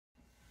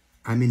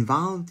I'm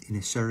involved in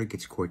a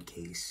surrogate's court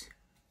case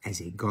as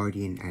a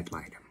guardian ad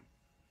litem.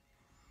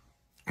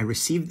 I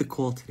received the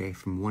call today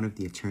from one of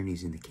the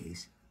attorneys in the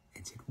case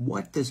and said,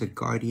 what does a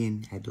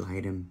guardian ad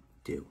litem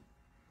do?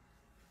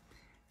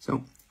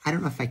 So I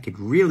don't know if I could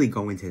really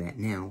go into that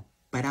now,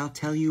 but I'll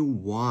tell you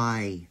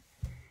why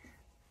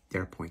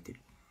they're appointed.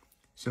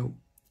 So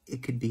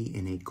it could be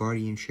in a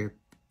guardianship,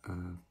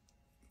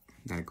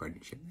 not a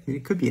guardianship. I mean,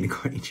 it could be in a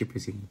guardianship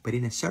proceeding, but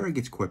in a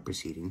surrogate's court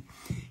proceeding,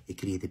 it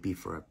could either be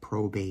for a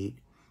probate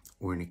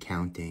or an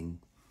accounting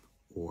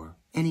or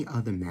any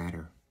other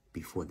matter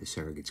before the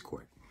surrogate's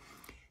court.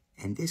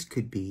 And this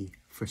could be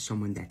for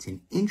someone that's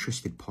an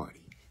interested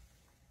party,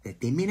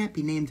 that they may not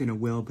be named in a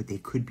will, but they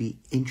could be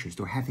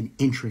interested or have an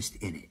interest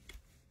in it.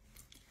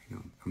 I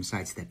know I'm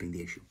sidestepping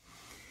the issue.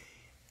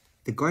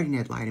 The guardian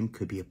ad litem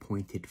could be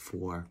appointed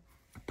for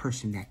a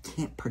person that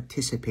can't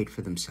participate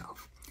for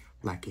themselves,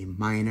 like a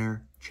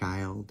minor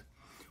child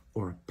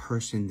or a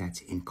person that's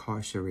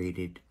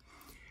incarcerated,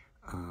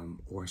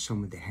 or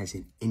someone that has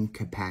an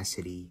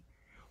incapacity,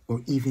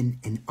 or even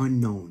an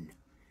unknown.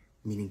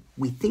 Meaning,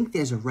 we think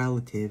there's a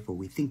relative, or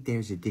we think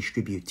there's a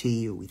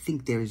distributee, or we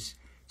think there's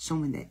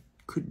someone that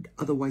could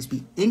otherwise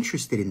be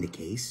interested in the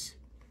case,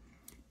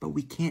 but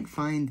we can't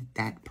find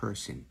that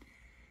person.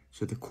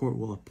 So the court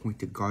will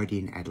appoint a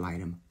guardian ad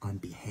litem on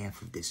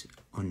behalf of this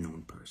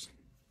unknown person.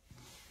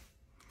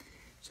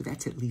 So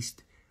that's at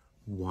least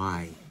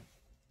why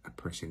a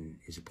person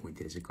is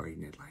appointed as a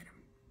guardian ad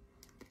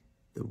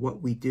litem.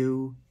 What we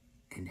do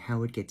and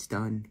how it gets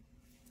done,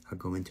 I'll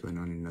go into it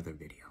on another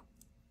video.